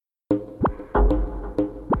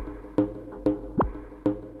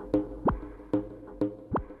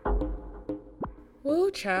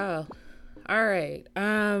child. All right.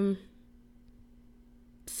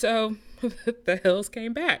 So the Hills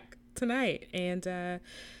came back tonight, and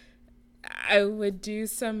I would do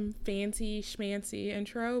some fancy schmancy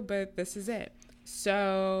intro, but this is it.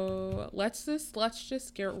 So let's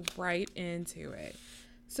just get right into it.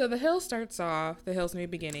 So the Hill starts off, the Hill's New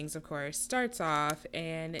Beginnings, of course, starts off,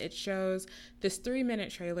 and it shows this 3 minute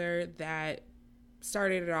trailer that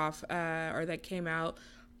started it off, or that came out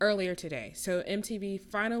earlier today. So MTV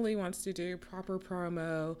finally wants to do proper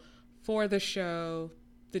promo for the show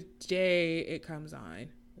the day it comes on,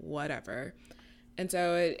 whatever. And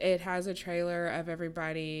so it has a trailer of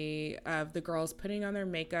everybody, of the girls putting on their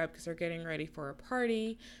makeup because they're getting ready for a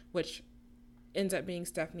party, which ends up being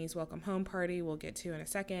Stephanie's welcome home party, we'll get to in a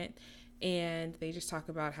second. And they just talk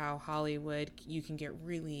about how Hollywood, you can get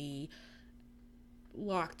really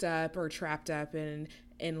locked up or trapped up in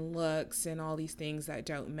looks and all these things that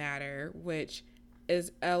don't matter, which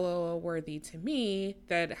is LOL worthy to me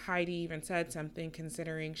that Heidi even said something,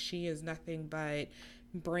 considering she is nothing but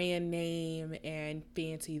brand name and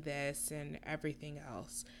fancy this and everything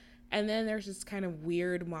else. And then there's this kind of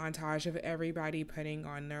weird montage of everybody putting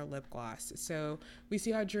on their lip gloss. So we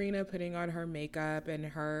see Audrina putting on her makeup and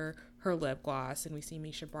her lip gloss, and we see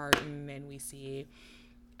Misha Barton, and we see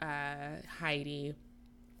Heidi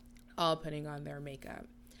all putting on their makeup.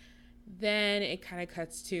 Then it kind of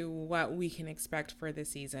cuts to what we can expect for the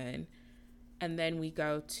season. And then we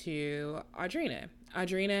go to Audrina.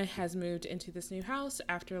 Audrina has moved into this new house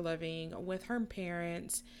after living with her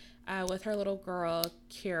parents, with her little girl,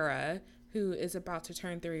 Kira, who is about to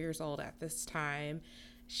turn 3 years old at this time.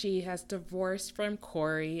 She has divorced from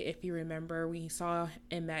Corey. If you remember, we saw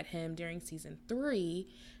and met him during season 3.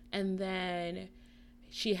 And then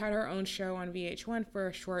she had her own show on VH1 for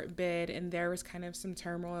a short bit, and there was kind of some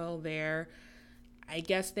turmoil there. I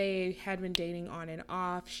guess they had been dating on and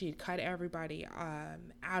off. She'd cut everybody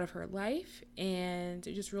out of her life and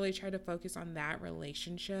just really tried to focus on that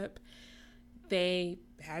relationship. They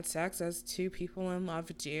had sex as two people in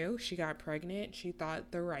love do. She got pregnant. She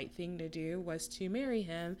thought the right thing to do was to marry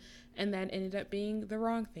him, and that ended up being the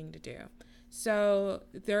wrong thing to do. So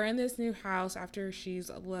they're in this new house after she's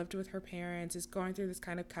lived with her parents, is going through this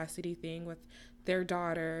kind of custody thing with their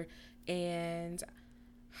daughter, and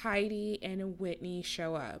Heidi and Whitney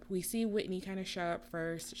show up. We see Whitney kind of show up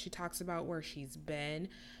first. She talks about where she's been.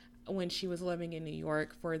 When she was living in New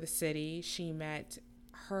York for the city, she met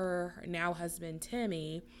her now husband,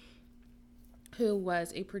 Timmy, who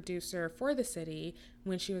was a producer for the city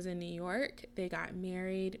when she was in New York. They got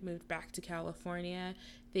married, moved back to California.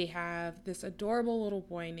 They have this adorable little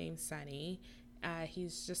boy named Sonny.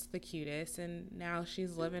 He's just the cutest, and now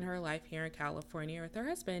she's living her life here in California with her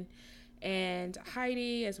husband. And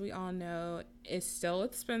Heidi, as we all know, is still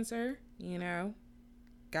with Spencer,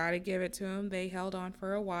 gotta give it to him. They held on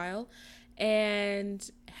for a while and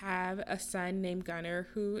have a son named Gunnar,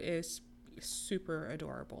 who is super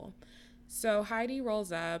adorable. So Heidi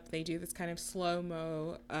rolls up. They do this kind of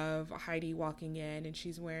slow-mo of Heidi walking in, and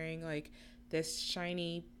she's wearing like this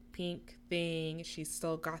shiny pink thing. She's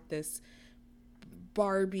still got this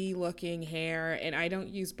Barbie looking hair, and I don't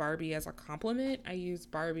use Barbie as a compliment. I use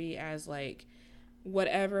Barbie as like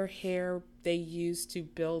whatever hair they use to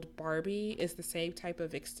build Barbie is the same type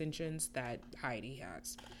of extensions that Heidi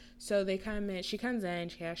has. So they come in, she comes in,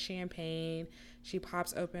 she has champagne, she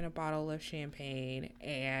pops open a bottle of champagne,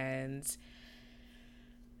 and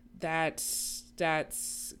that's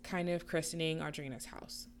kind of christening Audrina's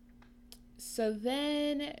house. So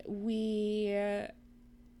then we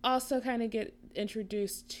also kind of get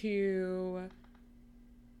introduced to,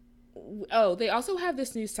 they also have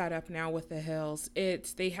this new setup now with the Hills.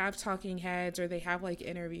 They have talking heads, or they have like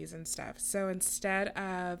interviews and stuff. So instead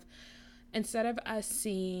of us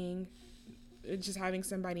seeing, just having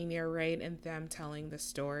somebody narrate and them telling the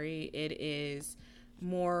story, it is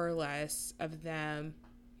more or less of them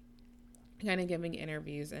kind of giving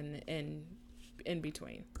interviews and in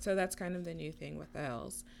between. So that's kind of the new thing with the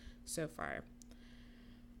Hills so far.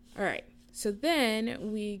 All right. So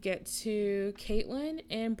then we get to Caitlin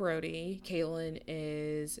and Brody. Caitlin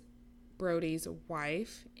is Brody's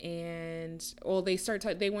wife, and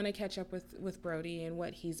they want to catch up with Brody and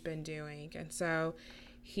what he's been doing. And so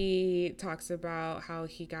he talks about how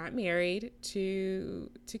he got married to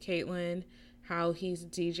Caitlin, how he's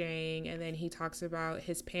DJing, and then he talks about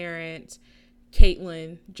his parent,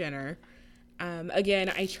 Caitlyn Jenner. Again,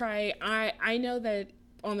 I know that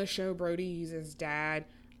on the show Brody uses dad.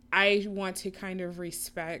 I want to kind of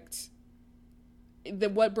respect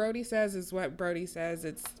what Brody says is what Brody says.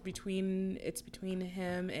 It's between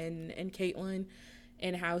him and Caitlyn,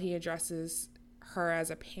 and how he addresses her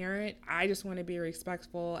as a parent. I just want to be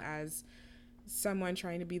respectful as someone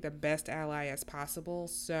trying to be the best ally as possible.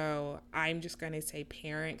 So I'm just going to say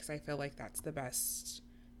parent because I feel like that's the best.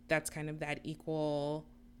 That's kind of that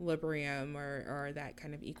equilibrium or that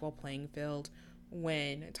kind of equal playing field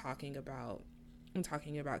when talking about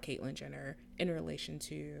Caitlyn Jenner in relation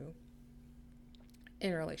to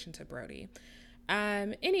Brody.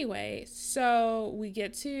 Anyway, so we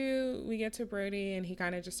get to Brody, and he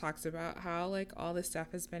kind of just talks about how like all this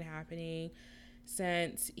stuff has been happening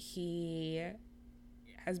since he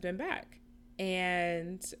has been back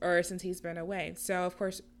or since he's been away. So of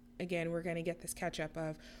course, again, we're going to get this catch up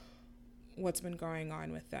of what's been going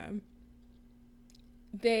on with them.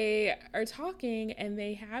 They are talking and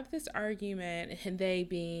they have this argument, and they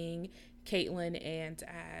being Caitlyn and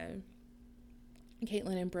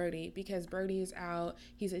Brody, because Brody's out,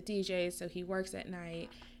 he's a DJ, so he works at night,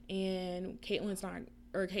 and Caitlyn's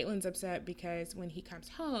upset because when he comes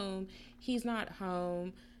home, he's not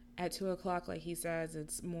home at 2:00 like he says.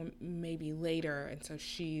 It's more maybe later, and so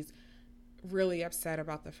she's really upset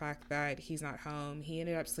about the fact that he's not home. He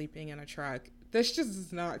ended up sleeping in a truck. This just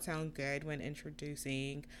does not sound good when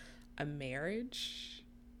introducing a marriage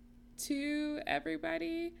to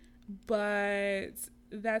everybody, but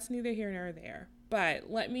that's neither here nor there. But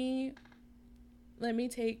let me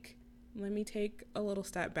take a little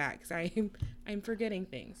step back because I'm forgetting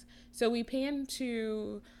things. So we pan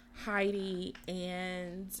to Heidi,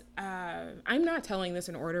 and I'm not telling this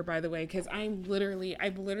in order, by the way, because I've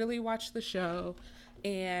literally watched the show,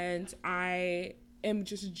 and I am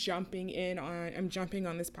just jumping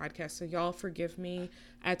on this podcast, so y'all forgive me.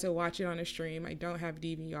 I had to watch it on a stream. I don't have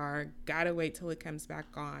DVR. Gotta wait till it comes back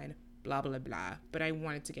on. Blah blah blah. But I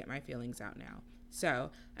wanted to get my feelings out now.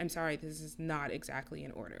 So I'm sorry, this is not exactly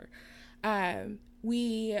in order.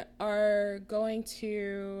 We are going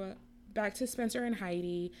back to Spencer and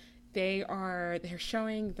Heidi. They're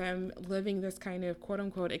showing them living this kind of quote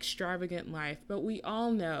unquote extravagant life, but we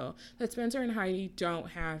all know that Spencer and Heidi don't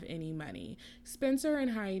have any money. Spencer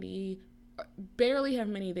and Heidi barely have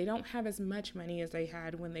money. They don't have as much money as they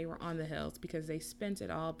had when they were on the hills because they spent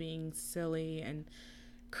it all being silly and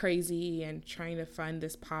crazy and trying to fund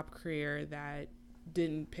this pop career that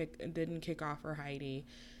didn't kick off for Heidi.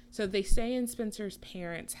 So they stay in Spencer's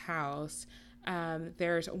parents' house.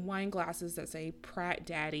 There's wine glasses that say Pratt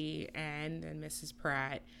Daddy and Mrs.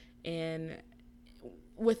 Pratt. And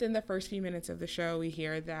within the first few minutes of the show, we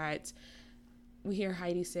hear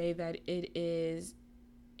Heidi say that it is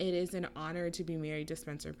an honor to be married to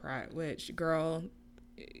Spencer Pratt, which, girl,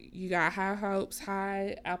 you got high hopes,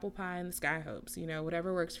 high apple pie in the sky hopes. You know,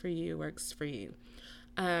 whatever works for you works for you.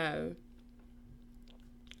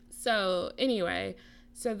 So anyway,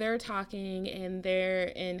 so they're talking,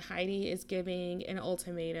 and Heidi is giving an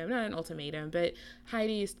ultimatum, not an ultimatum, but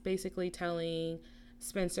Heidi is basically telling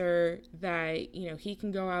Spencer that, you know, he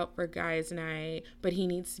can go out for guys' night, but he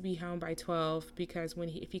needs to be home by 12 because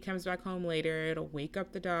if he comes back home later, it'll wake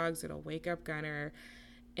up the dogs, it'll wake up Gunner.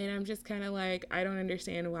 And I'm just kind of like, I don't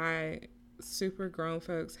understand why super grown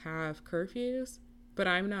folks have curfews, but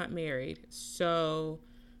I'm not married. So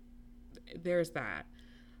there's that.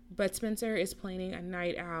 But Spencer is planning a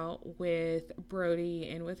night out with Brody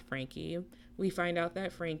and with Frankie. We find out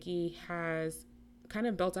that Frankie has kind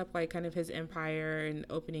of built up like kind of his empire and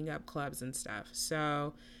opening up clubs and stuff.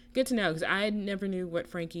 So good to know, because I never knew what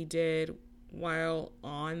Frankie did while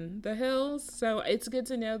on the hills. So it's good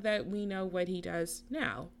to know that we know what he does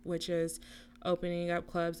now, which is opening up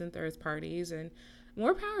clubs and third parties, and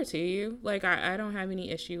more power to you. Like, I don't have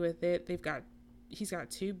any issue with it. He's got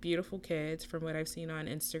 2 beautiful kids from what I've seen on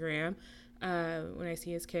Instagram when I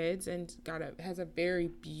see his kids, and has a very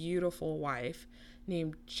beautiful wife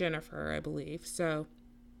named Jennifer, I believe. So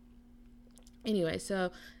anyway,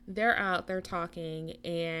 so they're out there talking,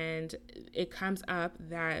 and it comes up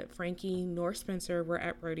that Frankie nor Spencer were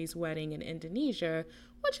at Brody's wedding in Indonesia,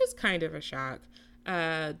 which is kind of a shock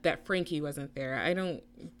that Frankie wasn't there. I don't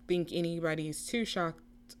think anybody's too shocked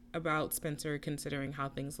about Spencer considering how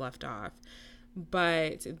things left off.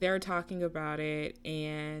 But they're talking about it,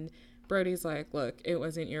 and Brody's like, look, it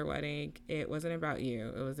wasn't your wedding. It wasn't about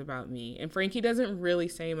you. It was about me. And Frankie doesn't really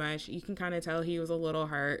say much. You can kind of tell he was a little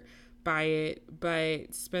hurt by it,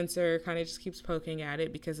 but Spencer kind of just keeps poking at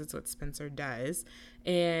it because it's what Spencer does.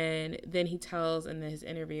 And then he tells in his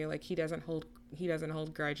interview, like, he doesn't hold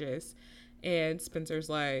grudges. And Spencer's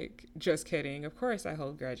like, just kidding. Of course I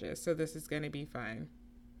hold grudges. So this is going to be fine.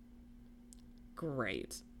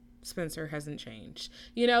 Great. Spencer hasn't changed.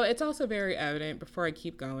 You know, it's also very evident, before I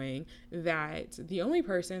keep going, that the only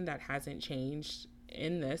person that hasn't changed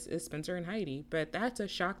in this is Spencer and Heidi. But that's a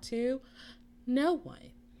shock too. No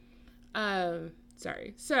one.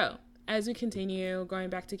 Sorry. So, as we continue going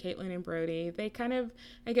back to Caitlyn and Brody, they kind of,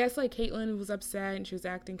 I guess, like, Caitlyn was upset and she was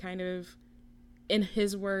acting kind of, in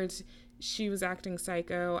his words, she was acting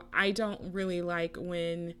psycho. I don't really like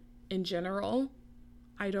when, in general,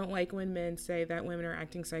 I don't like when men say that women are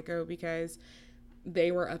acting psycho because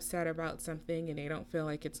they were upset about something and they don't feel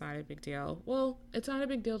like it's not a big deal. Well, it's not a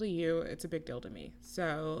big deal to you. It's a big deal to me.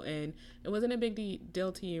 So, and it wasn't a big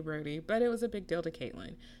deal to you, Brody, but it was a big deal to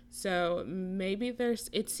Caitlyn. So maybe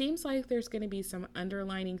it seems like there's going to be some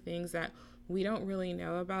underlining things that we don't really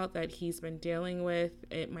know about that he's been dealing with.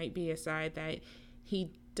 It might be a side that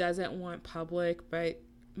he doesn't want public, but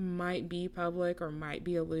might be public or might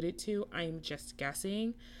be alluded to. I'm just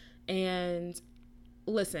guessing. And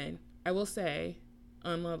listen, I will say,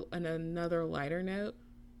 on another lighter note,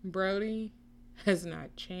 Brody has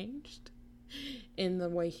not changed in the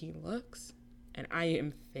way he looks, and I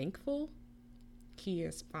am thankful. He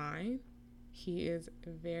is fine. He is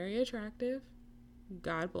very attractive.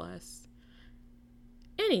 God bless.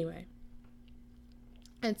 Anyway,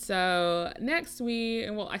 and so next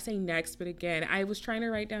I say next, but again, I was trying to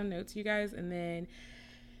write down notes, you guys, and then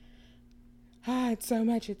it's so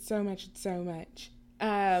much.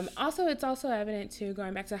 Also, it's also evident too,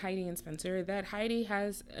 going back to Heidi and Spencer, that Heidi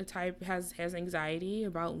has anxiety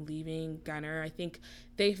about leaving Gunnar. I think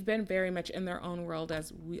they've been very much in their own world,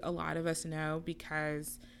 as a lot of us know,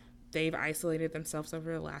 because they've isolated themselves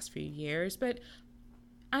over the last few years. But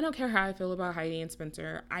I don't care how I feel about Heidi and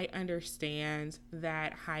Spencer. I understand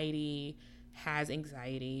that Heidi has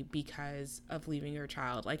anxiety because of leaving her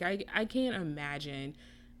child. Like, I can't imagine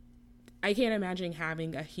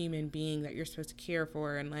having a human being that you're supposed to care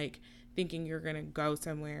for and, like, thinking you're going to go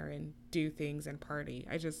somewhere and do things and party.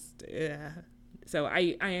 So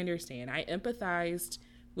I understand. I empathized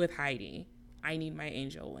with Heidi. I need my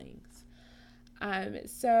angel wings.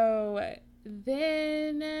 So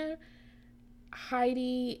then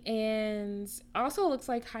Heidi, and also looks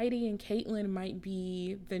like Heidi and Caitlyn might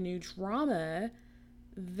be the new drama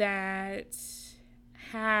that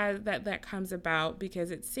comes about, because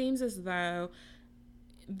it seems as though,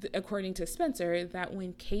 according to Spencer, that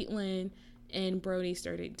when Caitlyn and Brody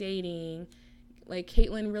started dating, like,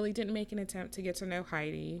 Caitlyn really didn't make an attempt to get to know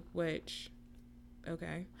Heidi, which,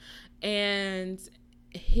 okay, and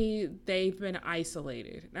they've been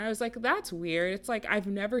isolated. And I was like, that's weird. It's like, I've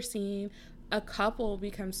never seen a couple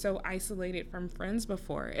become so isolated from friends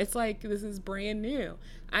before. It's like, this is brand new.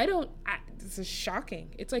 This is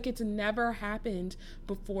shocking. It's like, it's never happened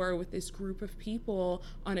before with this group of people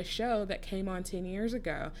on a show that came on 10 years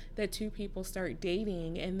ago, that two people start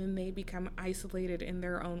dating and then they become isolated in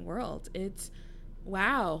their own world. It's,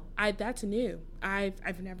 wow. That's new.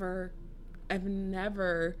 I've never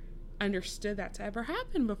understood that to ever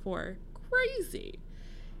happen before. Crazy.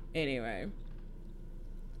 Anyway.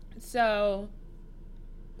 So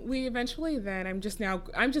we eventually then, I'm just now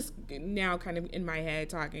kind of in my head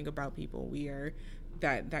talking about people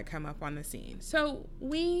that come up on the scene. So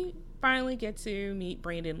we finally get to meet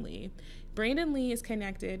Brandon Lee. Brandon Lee is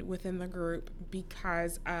connected within the group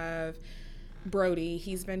because of Brody.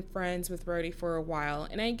 He's been friends with Brody for a while,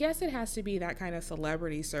 and I guess it has to be that kind of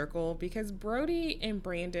celebrity circle, because Brody and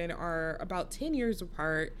Brandon are about 10 years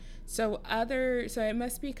apart. So it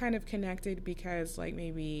must be kind of connected because, like,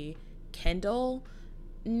 maybe Kendall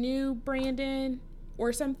knew Brandon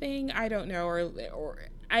or something. I don't know, or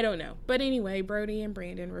I don't know. But anyway, Brody and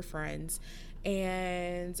Brandon were friends.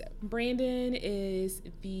 And Brandon is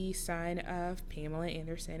the son of Pamela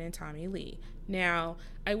Anderson and Tommy Lee. Now,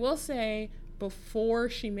 I will say, before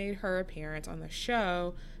she made her appearance on the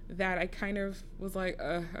show, that I kind of was like,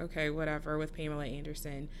 okay, whatever, with Pamela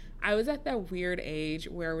Anderson. I was at that weird age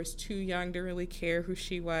where I was too young to really care who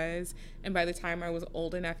she was. And by the time I was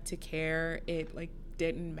old enough to care, it, like,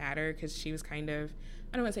 didn't matter, because she was kind of,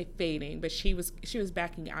 I don't want to say fading, but she was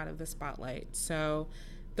backing out of the spotlight. So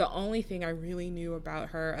the only thing I really knew about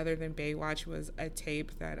her other than Baywatch was a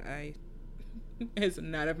tape that is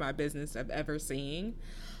none of my business I've ever seen.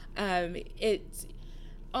 It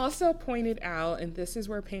also pointed out, and this is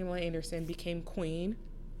where Pamela Anderson became queen,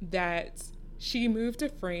 that she moved to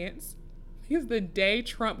France because the day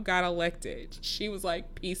Trump got elected, she was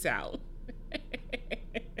like, peace out.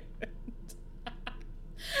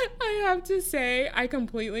 I have to say, I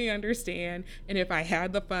completely understand. And if I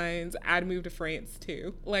had the funds, I'd move to France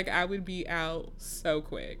too. Like, I would be out so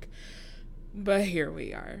quick. But here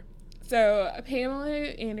we are. So Pam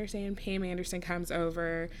Anderson comes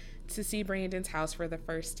over to see Brandon's house for the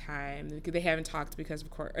first time. They haven't talked because, of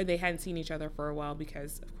course, or they hadn't seen each other for a while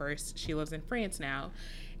because, of course, she lives in France now.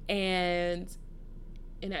 And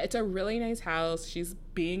And it's a really nice house. She's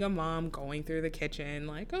being a mom, going through the kitchen,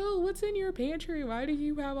 like, oh, what's in your pantry? Why do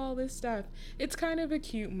you have all this stuff? It's kind of a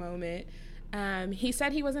cute moment. He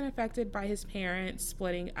said he wasn't affected by his parents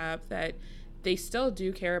splitting up, that they still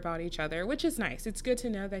do care about each other, which is nice. It's good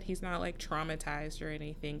to know that he's not like traumatized or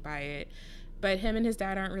anything by it. But him and his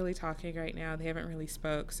dad aren't really talking right now. They haven't really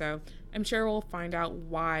spoke. So I'm sure we'll find out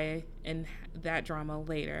why in that drama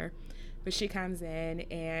later. But she comes in,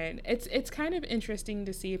 and it's kind of interesting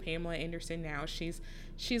to see Pamela Anderson now. She's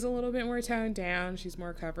a little bit more toned down. She's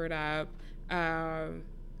more covered up.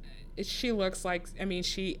 She looks like, I mean,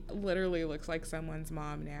 she literally looks like someone's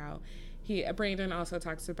mom now. Brandon also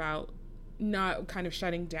talks about not kind of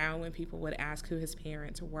shutting down when people would ask who his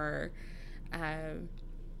parents were.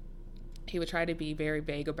 He would try to be very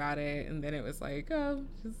vague about it, and then it was like, oh,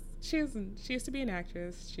 she used to be an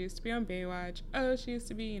actress. She used to be on Baywatch. Oh, she used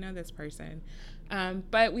to be, this person.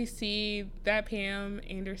 But we see that Pam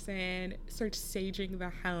Anderson starts saging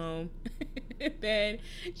the home. And then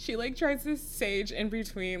she tries to sage in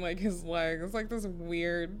between his legs. It's like this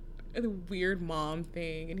weird mom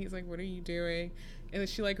thing. And he's like, what are you doing? And then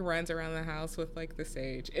she runs around the house with the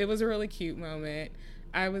sage. It was a really cute moment.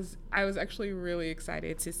 I was actually really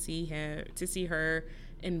excited to see her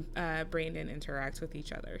and Brandon interact with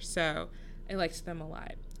each other. So I liked them a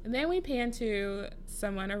lot. And then we pan to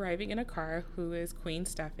someone arriving in a car, who is Queen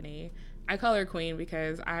Stephanie. I call her Queen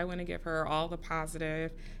because I want to give her all the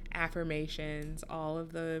positive affirmations, all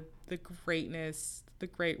of the greatness, the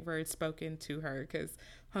great words spoken to her, because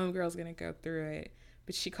Homegirl's going to go through it.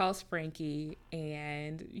 But she calls Frankie,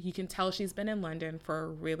 and you can tell she's been in London for a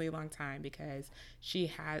really long time because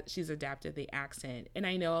she's adapted the accent. And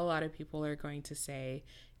I know a lot of people are going to say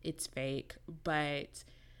it's fake, but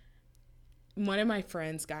one of my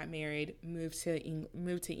friends got married, moved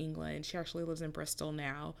to England. She actually lives in Bristol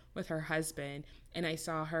now with her husband, and I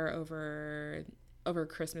saw her over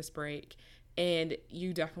Christmas break, and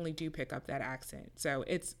you definitely do pick up that accent. So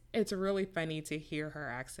it's really funny to hear her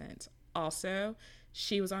accent. Also,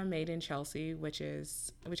 she was on Made in Chelsea, which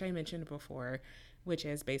I mentioned before, which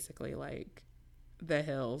is basically like The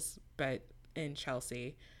Hills, but in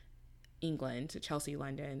Chelsea, England, Chelsea,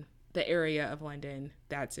 London, the area of London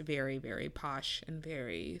that's very, very posh and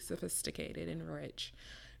very sophisticated and rich.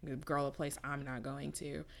 Girl, a place I'm not going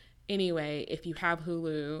to. Anyway, if you have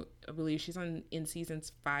Hulu, I believe she's in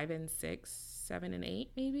seasons 5 and 6, 7 and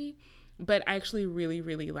 8, maybe. But I actually really,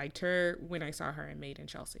 really liked her when I saw her in Made in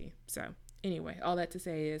Chelsea. So anyway, all that to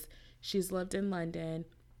say is she's lived in London.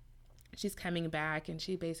 She's coming back, and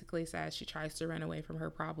she basically says she tries to run away from her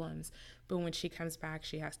problems. But when she comes back,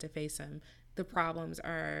 she has to face them. The problems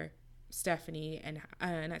are Stephanie and,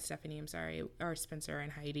 are Spencer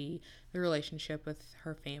and Heidi, the relationship with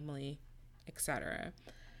her family, etc.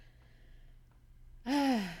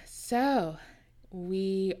 So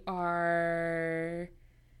we are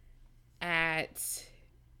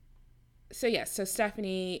so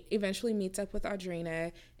Stephanie eventually meets up with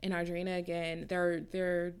Audrina, and Audrina, again,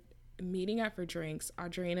 they're meeting up for drinks.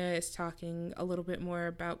 Audrina is talking a little bit more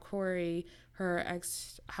about Corey, her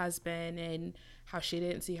ex-husband, and how she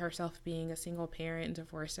didn't see herself being a single parent and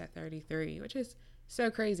divorced at 33, which is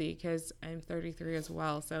so crazy because I'm 33 as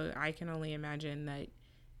well, so I can only imagine that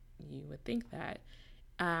you would think that.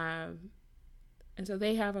 And so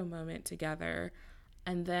they have a moment together,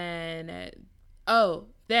 and then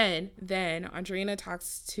then Audrina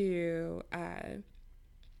talks to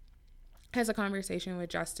has a conversation with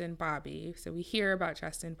Justin Bobby. So we hear about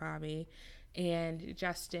Justin Bobby, and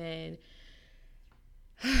Justin,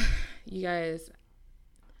 you guys,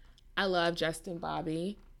 I love Justin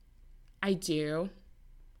Bobby. I do.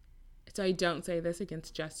 So I don't say this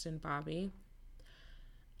against Justin Bobby.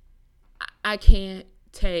 I can't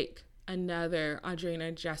take another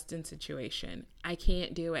Audrina Justin situation. I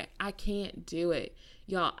can't do it. Y'all, I can't do it.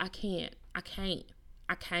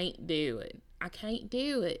 I can't do it.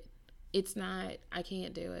 I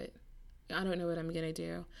don't know what I'm going to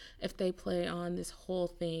do if they play on this whole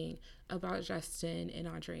thing about Justin and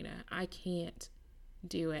Audrina. I can't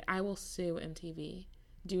do it. I will sue MTV.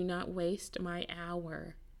 Do not waste my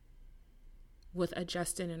hour with a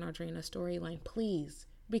Justin and Audrina storyline, please.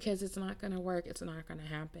 Because it's not going to work. It's not going to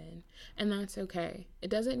happen. And that's okay. It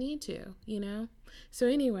doesn't need to, So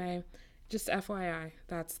anyway, just FYI,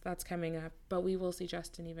 that's coming up. But we will see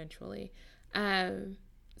Justin eventually. So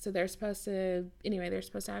they're supposed to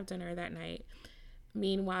have dinner that night.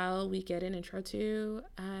 Meanwhile, we get an intro to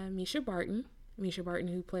Misha Barton,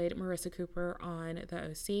 who played Marissa Cooper on The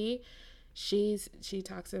OC. She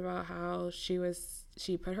talks about how she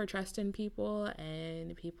put her trust in people,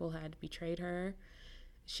 and people had betrayed her.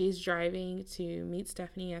 She's driving to meet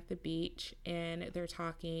Stephanie at the beach, and they're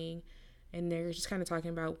talking, and they're just kind of talking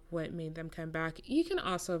about what made them come back. You can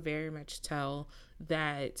also very much tell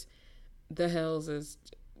that the Hills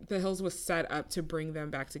was set up to bring them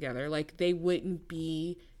back together. Like, they wouldn't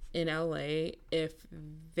be in LA if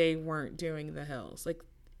they weren't doing the Hills. Like,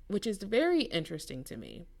 which is very interesting to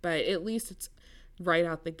me, but at least it's right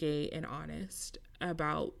out the gate and honest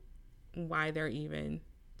about why they're even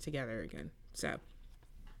together again. So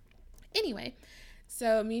anyway,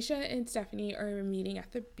 so Misha and Stephanie are meeting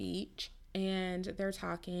at the beach, and they're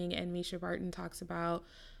talking, and Misha Barton talks about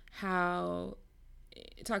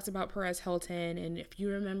Perez Hilton. And if you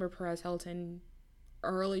remember Perez Hilton,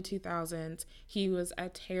 early 2000s, he was a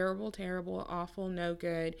terrible, awful, no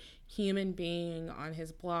good human being on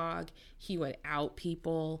his blog. He would out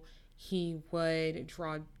people. He would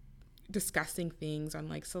draw disgusting things on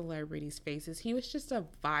like celebrities' faces. He was just a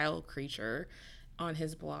vile creature on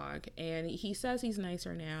his blog, and he says he's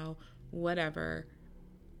nicer now. Whatever.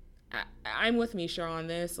 I'm with Misha on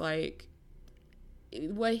this. Like,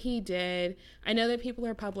 what he did, I know that people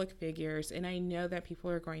are public figures, and I know that people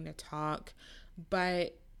are going to talk,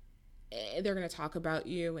 but they're going to talk about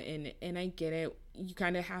you, and I get it. You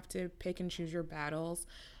kind of have to pick and choose your battles.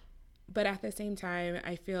 But at the same time,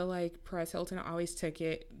 I feel like Perez Hilton always took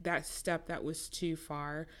that step that was too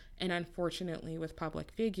far. And unfortunately, with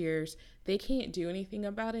public figures, they can't do anything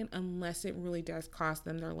about it unless it really does cost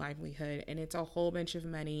them their livelihood. And it's a whole bunch of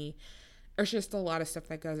money. There's just a lot of stuff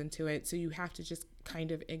that goes into it. So you have to just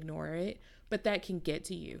kind of ignore it. But that can get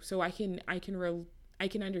to you. So I can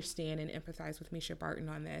understand and empathize with Misha Barton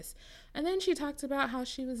on this. And then she talked about how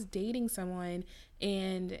she was dating someone,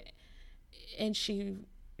 and she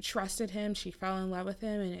trusted him. She fell in love with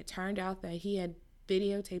him, and it turned out that he had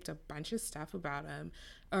videotaped a bunch of stuff about him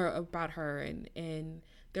or about her, and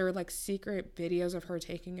there were like secret videos of her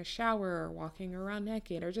taking a shower or walking around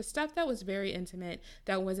naked, or just stuff that was very intimate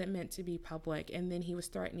that wasn't meant to be public. And then he was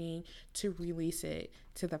threatening to release it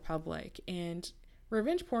to the public. And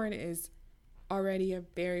revenge porn is already a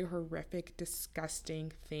very horrific,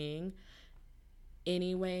 disgusting thing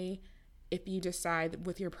anyway. If you decide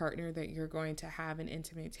with your partner that you're going to have an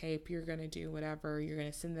intimate tape, you're going to do whatever, you're going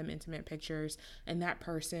to send them intimate pictures, and that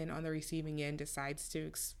person on the receiving end decides to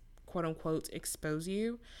quote unquote expose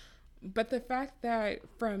you. But the fact that,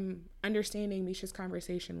 from understanding Misha's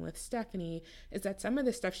conversation with Stephanie, is that some of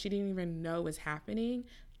the stuff she didn't even know was happening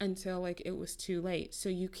until like it was too late. So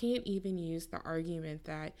you can't even use the argument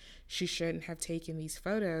that she shouldn't have taken these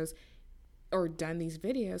photos or done these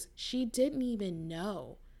videos. She didn't even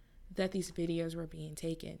know that these videos were being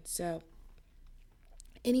taken. So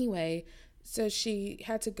anyway, so she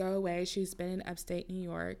had to go away. She's been in upstate New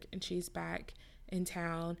York, and she's back in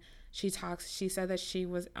town. She said that she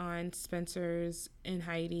was on Spencer's and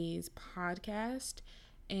Heidi's podcast,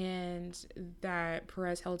 and that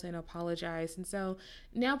Perez Hilton apologized. And so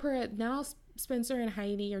now Spencer and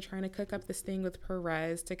Heidi are trying to cook up this thing with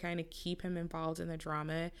Perez to kind of keep him involved in the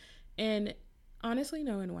drama. And honestly,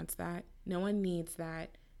 no one wants that. No one needs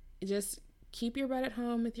that. Just keep your butt at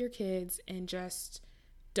home with your kids, and just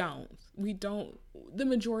the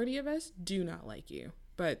majority of us do not like you,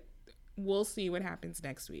 but we'll see what happens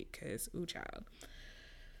next week, because ooh, child.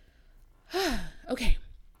 Okay,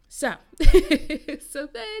 so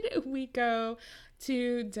then we go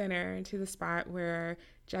to dinner, to the spot where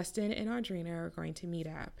Justin and Audrina are going to meet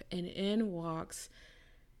up, and in walks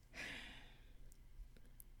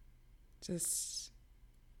just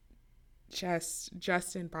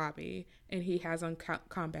Justin Bobby, and he has on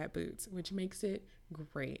combat boots, which makes it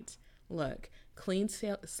great. Look, clean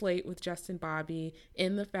slate with Justin Bobby,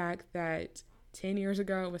 in the fact that 10 years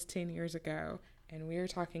ago was 10 years ago, and we're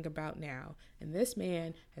talking about now. And this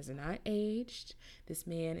man has not aged. This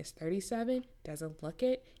man is 37, doesn't look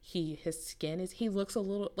it. His skin he looks a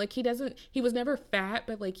little, like he was never fat,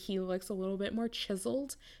 but like he looks a little bit more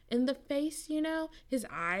chiseled in the face, you know? His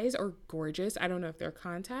eyes are gorgeous. I don't know if they're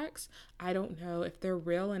contacts. I don't know if they're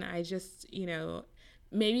real, and I just,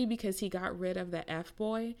 maybe because he got rid of the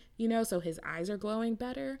F-boy, so his eyes are glowing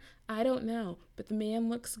better. I don't know, but the man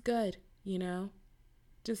looks good,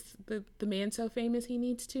 Just the man so famous he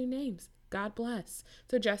needs two names. God bless.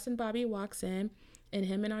 So Justin Bobby walks in, and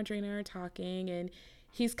him and Audrina are talking, and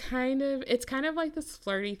it's kind of like this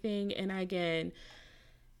flirty thing. And again,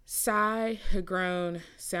 sigh, groan,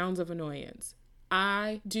 sounds of annoyance.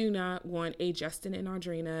 I do not want a Justin and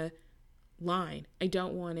Audrina line. I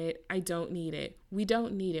don't want it. I don't need it. We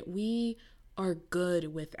don't need it. We are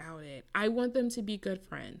good without it. I want them to be good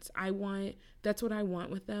friends. That's what I want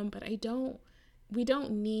with them, but I don't we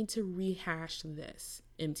don't need to rehash this,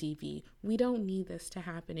 MTV. We don't need this to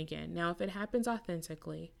happen again. Now, if it happens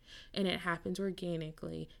authentically and it happens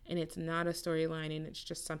organically and it's not a storyline and it's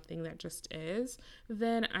just something that just is,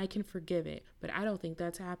 then I can forgive it. But I don't think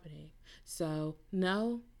that's happening. So,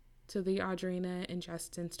 no to the Audrina and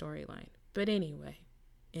Justin storyline. But anyway,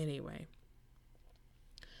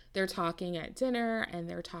 they're talking at dinner and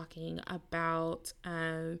they're talking about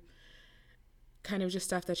kind of just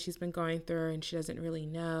stuff that she's been going through and she doesn't really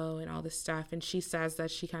know and all this stuff. And she says that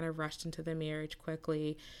she kind of rushed into the marriage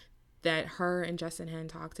quickly, that her and Justin hadn't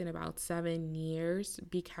talked in about 7 years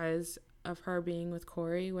because of her being with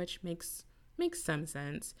Corey, which makes some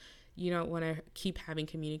sense. You don't want to keep having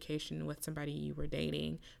communication with somebody you were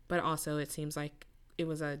dating, but also it seems like it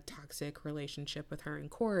was a toxic relationship with her and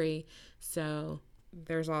Corey. So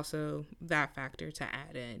there's also that factor to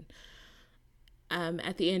add in.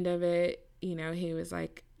 At the end of it, he was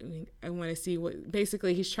like, I want to see what,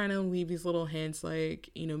 basically he's trying to leave these little hints like,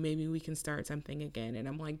 maybe we can start something again. And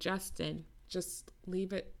I'm like, Justin, just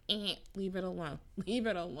leave it alone. Leave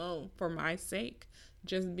it alone for my sake.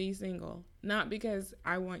 Just be single. Not because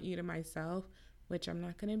I want you to myself, which I'm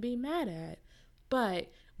not going to be mad at, but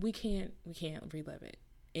we can't relive it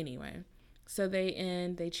anyway. So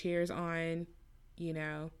they cheers on,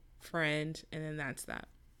 friend, and then that's that.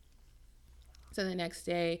 So the next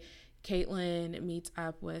day, Caitlyn and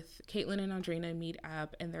Audrina meet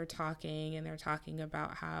up and they're talking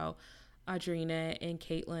about how Audrina and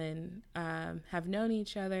Caitlyn have known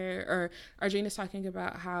each other, or Audrina's talking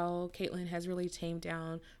about how Caitlyn has really tamed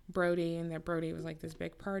down Brody, and that Brody was like this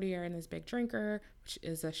big partier and this big drinker, which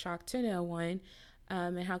is a shock to no one,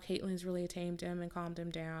 and how Caitlyn's really tamed him and calmed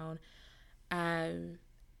him down.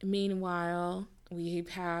 Meanwhile, we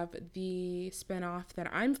have the spinoff that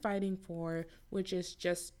I'm fighting for, which is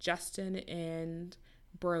just Justin and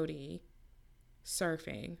Brody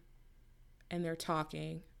surfing, and they're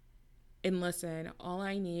talking. And listen, all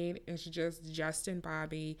I need is just Justin,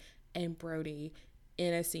 Bobby, and Brody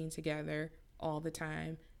in a scene together all the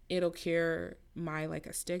time. It'll cure my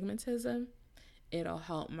astigmatism. It'll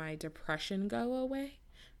help my depression go away.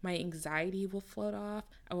 My anxiety will float off.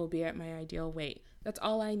 I will be at my ideal weight. That's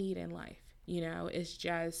all I need in life. It's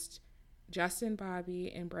just Justin,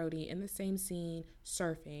 Bobby, and Brody in the same scene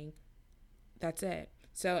surfing. That's it.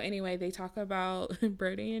 So anyway, they talk about,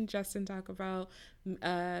 Brody and Justin talk about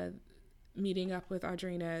meeting up with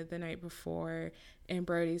Audrina the night before. And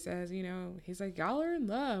Brody says, he's like, y'all are in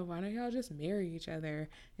love. Why don't y'all just marry each other?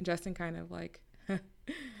 And Justin kind of like,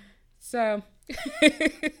 so,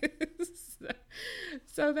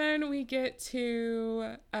 so then we get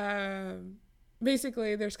to,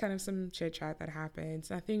 basically, there's kind of some chit chat that happens,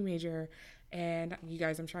 nothing major. And you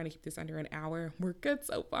guys, I'm trying to keep this under an hour. We're good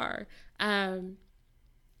so far. And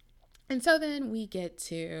so then we get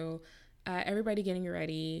to everybody getting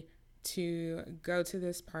ready to go to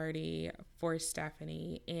this party for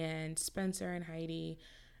Stephanie. And Spencer and Heidi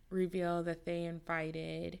reveal that they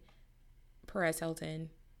invited Perez Hilton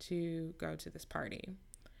to go to this party.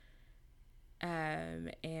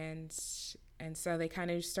 And so they kind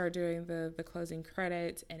of start doing the closing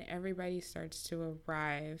credits, and everybody starts to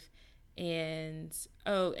arrive. And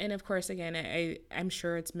of course, again, I'm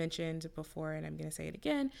sure it's mentioned before, and I'm going to say it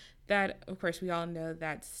again, that of course we all know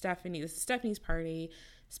that this is Stephanie's party.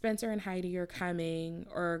 Spencer and Heidi are coming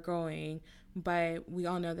or going, but we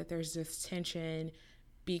all know that there's this tension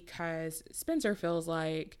because Spencer feels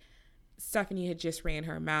like Stephanie had just ran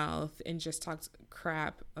her mouth and just talked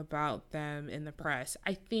crap about them in the press.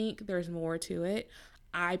 I think there's more to it.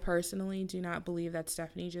 I personally do not believe that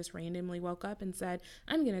Stephanie just randomly woke up and said,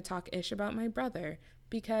 I'm going to talk ish about my brother,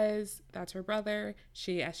 because that's her brother.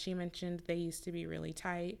 As she mentioned, they used to be really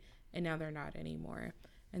tight and now they're not anymore.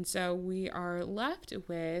 And so we are left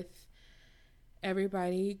with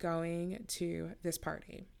everybody going to this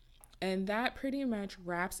party. And that pretty much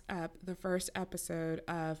wraps up the first episode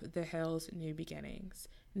of The Hills New Beginnings.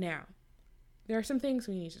 Now, there are some things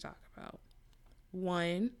we need to talk about.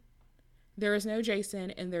 One, there is no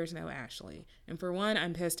Jason and there's no Ashley. And for one,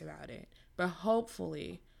 I'm pissed about it. But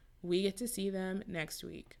hopefully we get to see them next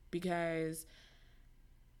week, because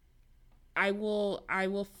I will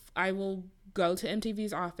go to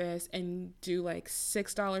MTV's office and do like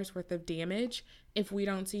 $6 worth of damage if we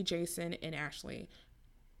don't see Jason and Ashley.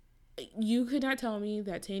 You could not tell me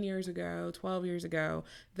that 10 years ago, 12 years ago,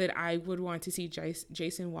 that I would want to see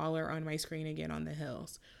Jason Waller on my screen again on The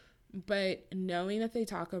Hills. But knowing that they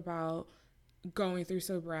talk about going through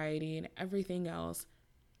sobriety and everything else,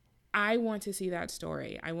 I want to see that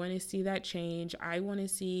story. I want to see that change. I want to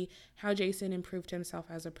see how Jason improved himself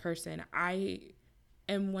as a person. I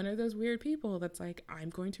am one of those weird people that's like, I'm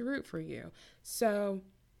going to root for you. So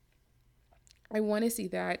I want to see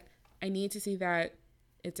that. I need to see that.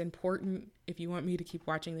 It's important if you want me to keep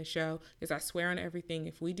watching the show, because I swear on everything,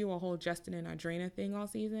 if we do a whole Justin and Audrina thing all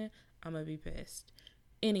season, I'm going to be pissed.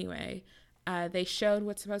 Anyway, they showed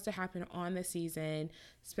what's supposed to happen on the season.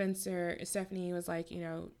 Stephanie was like,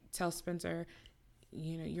 tell Spencer,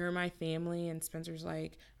 you're my family. And Spencer's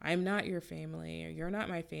like, I'm not your family, or you're not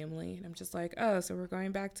my family. And I'm just like, oh, so we're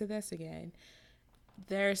going back to this again.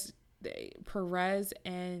 Perez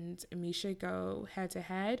and Misha go head to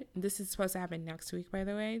head. This is supposed to happen next week, by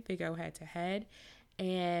the way. They go head to head,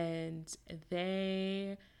 and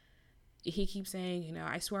he keeps saying,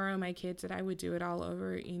 I swear on my kids that I would do it all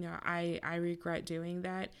over. I regret doing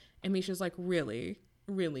that. And Misha's like, really,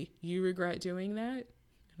 you regret doing that?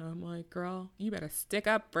 And I'm like, girl, you better stick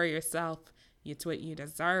up for yourself. It's what you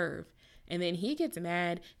deserve. And then he gets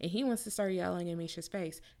mad and he wants to start yelling in Misha's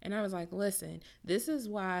face. And I was like, listen, this is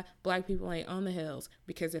why Black people ain't on the hills.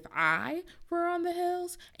 Because if I were on the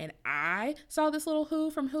hills and I saw this little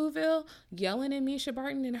who from Whoville yelling at Misha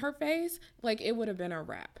Barton in her face, like, it would have been a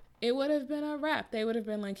wrap. It would have been a wrap. They would have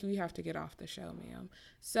been like, you have to get off the show, ma'am.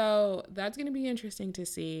 So that's going to be interesting to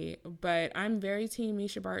see. But I'm very team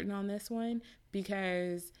Misha Barton on this one,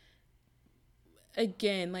 because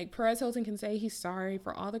again, like, Perez Hilton can say he's sorry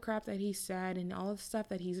for all the crap that he said and all the stuff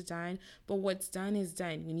that he's done, but what's done is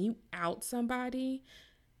done. When you out somebody,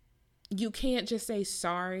 you can't just say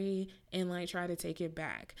sorry and like try to take it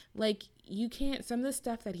back. Like, you can't. Some of the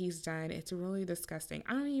stuff that he's done, it's really disgusting.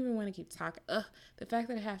 I don't even want to keep talking. The fact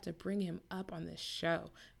that I have to bring him up on this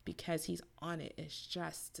show because he's on it is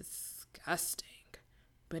just disgusting.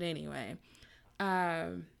 But anyway,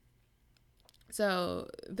 so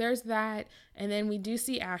there's that. And then we do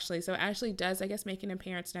see Ashley. So Ashley does, I guess, make an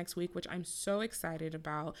appearance next week, which I'm so excited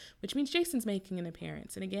about, which means Jason's making an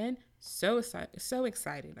appearance. And again, so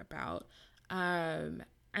excited about. And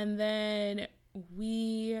then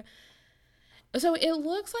so it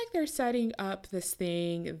looks like they're setting up this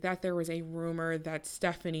thing that there was a rumor that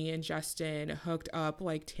Stephanie and Justin hooked up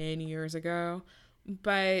like 10 years ago.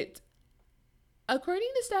 But according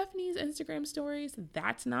to Stephanie's Instagram stories,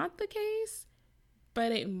 that's not the case.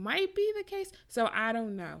 But it might be the case. So I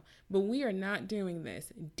don't know. But we are not doing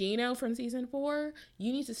this. Dino from season 4,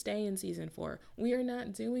 you need to stay in season 4. We are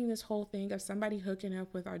not doing this whole thing of somebody hooking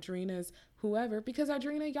up with Audrina's whoever, because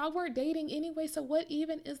Audrina, y'all weren't dating anyway. So what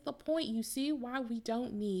even is the point? You see why we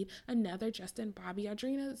don't need another Justin, Bobby,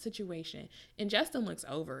 Audrina situation. And Justin looks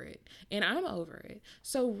over it. And I'm over it.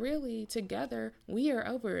 So really, together, we are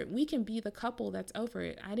over it. We can be the couple that's over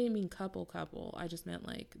it. I didn't mean couple. I just meant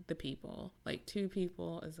like the people. Like two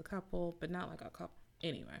people as a couple, but not like a couple.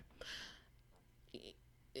 Anyway,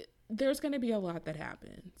 there's going to be a lot that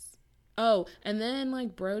happens. Oh, and then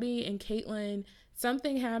like Brody and Caitlyn,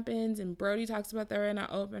 something happens and Brody talks about they're in an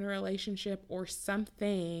open relationship or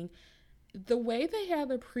something. The way they have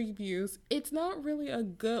the previews, it's not really a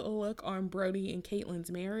good look on Brody and Caitlyn's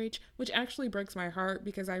marriage, which actually breaks my heart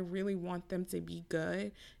because I really want them to be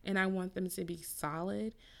good and I want them to be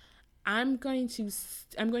solid. I'm going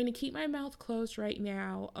to keep my mouth closed right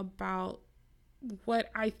now about what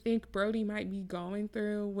I think Brody might be going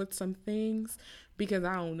through with some things, because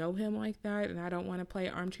I don't know him like that and I don't want to play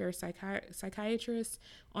armchair psychiatrist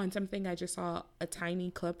on something I just saw a tiny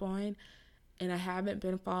clip on, and I haven't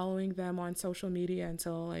been following them on social media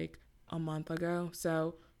until like a month ago.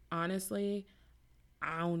 So honestly,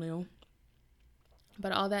 I don't know.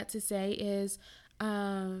 But all that to say is,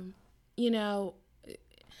 I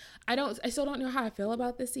still don't know how I feel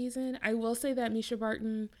about this season. I will say that Misha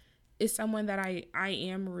Barton is someone that I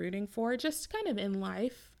am rooting for, just kind of in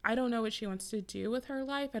life. I don't know what she wants to do with her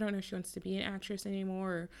life. I don't know if she wants to be an actress anymore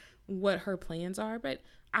or what her plans are, but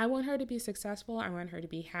I want her to be successful. I want her to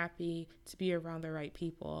be happy, to be around the right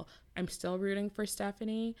people. I'm still rooting for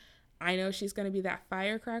Stephanie. I know she's going to be that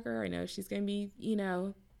firecracker. I know she's going to be,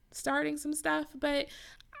 starting some stuff, but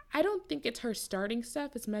I don't think it's her starting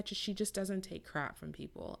stuff as much as she just doesn't take crap from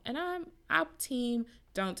people. And our team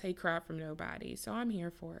don't take crap from nobody, so I'm here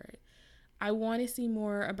for it. I want to see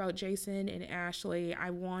more about Jason and Ashley. I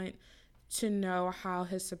want to know how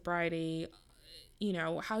his sobriety,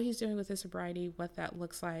 how he's doing with his sobriety, what that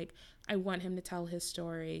looks like. I want him to tell his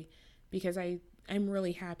story because I'm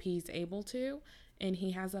really happy he's able to, and he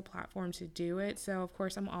has a platform to do it. So, of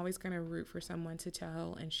course, I'm always going to root for someone to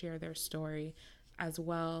tell and share their story as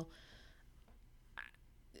well.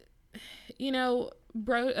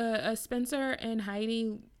 Spencer and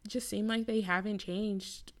Heidi just seem like they haven't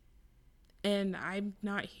changed, and I'm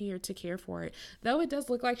not here to care for it. Though it does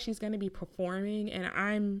look like she's going to be performing, and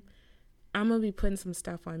I'm I'm gonna be putting some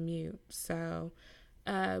stuff on mute. So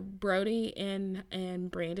Brody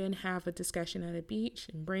and Brandon have a discussion at a beach,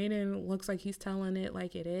 and Brandon looks like he's telling it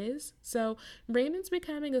like it is. So Brandon's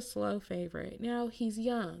becoming a slow favorite. Now he's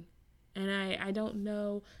young, and I don't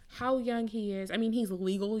know how young he is. I mean, he's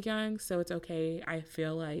legal young, so it's okay, I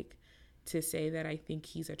feel like, to say that I think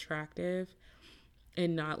he's attractive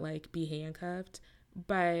and not like be handcuffed.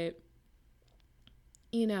 But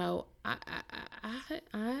you know, I'm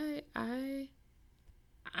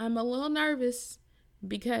a little nervous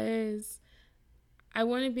because I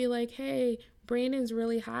want to be like, hey, Brandon's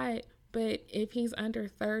really hot, but if he's under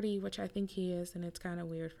 30, which I think he is, then it's kind of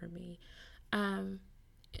weird for me.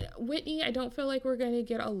 Whitney, I don't feel like we're going to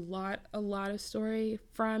get a lot of story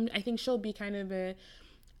from. I think she'll be kind of a,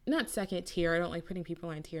 not second tier, I don't like putting people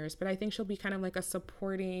on tiers, but I think she'll be kind of like a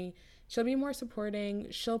supporting, she'll be more supporting.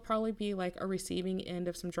 She'll probably be like a receiving end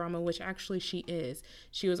of some drama, which actually she is.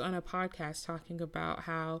 She was on a podcast talking about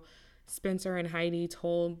how Spencer and Heidi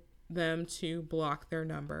told them to block their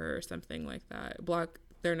number or something like that. Block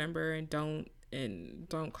their number and don't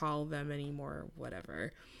call them anymore,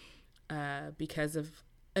 whatever, because of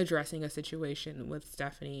addressing a situation with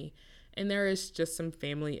Stephanie. And there is just some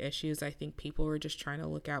family issues. I think people were just trying to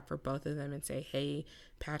look out for both of them and say, hey,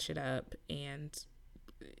 patch it up. And,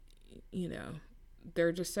 you know,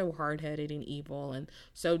 they're just so hard-headed and evil and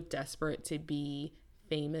so desperate to be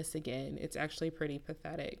famous again. It's actually pretty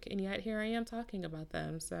pathetic. And yet here I am talking about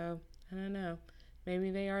them. So I don't know.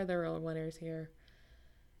 Maybe they are the real winners here.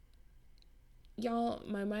 Y'all,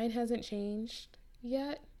 my mind hasn't changed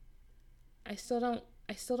yet. I still don't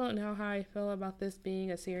know how I feel about this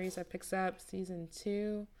being a series that picks up season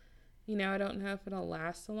 2. You know, I don't know if it'll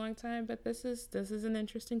last a long time, but this is an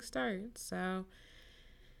interesting start. So,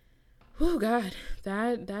 oh God,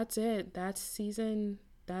 that's it. That's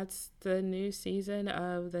the new season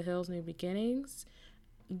of The Hills New Beginnings.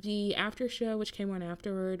 The after show, which came on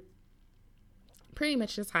afterward, pretty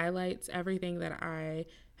much just highlights everything that I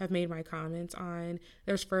have made my comments on.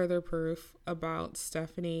 There's further proof about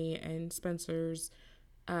Stephanie and Spencer's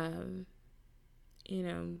a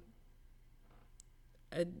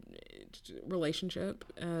relationship,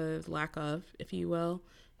 lack of, if you will.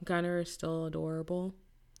 Gunnar is still adorable,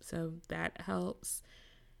 so that helps.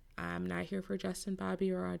 I'm not here for Justin,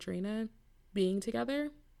 Bobby, or Audrina being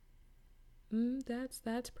together.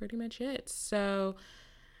 That's pretty much it. So,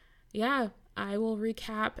 yeah, I will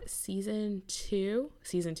recap season 2,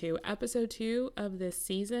 episode 2 of this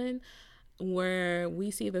season, where we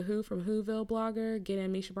see the Who from Whoville blogger get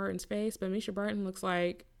in Misha Barton's face, but Misha Barton looks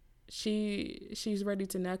like she's ready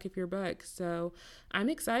to knuck if you're buck. So I'm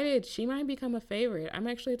excited. She might become a favorite. I'm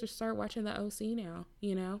actually have to start watching the OC now,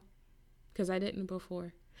 because I didn't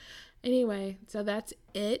before. Anyway, so that's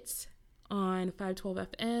it on 512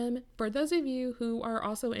 FM. For those of you who are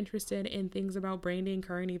also interested in things about branding,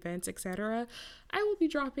 current events, etc., I will be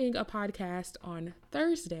dropping a podcast on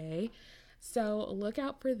Thursday. So look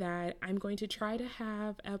out for that. I'm going to try to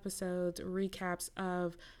have episodes, recaps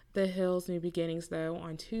of The Hills New Beginnings, though,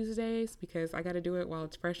 on Tuesdays, because I got to do it while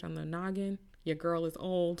it's fresh on the noggin. Your girl is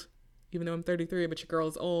old, even though I'm 33, but your girl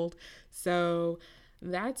is old. So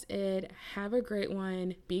that's it. Have a great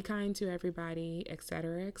one. Be kind to everybody,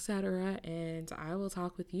 etc., etc. And I will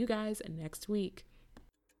talk with you guys next week.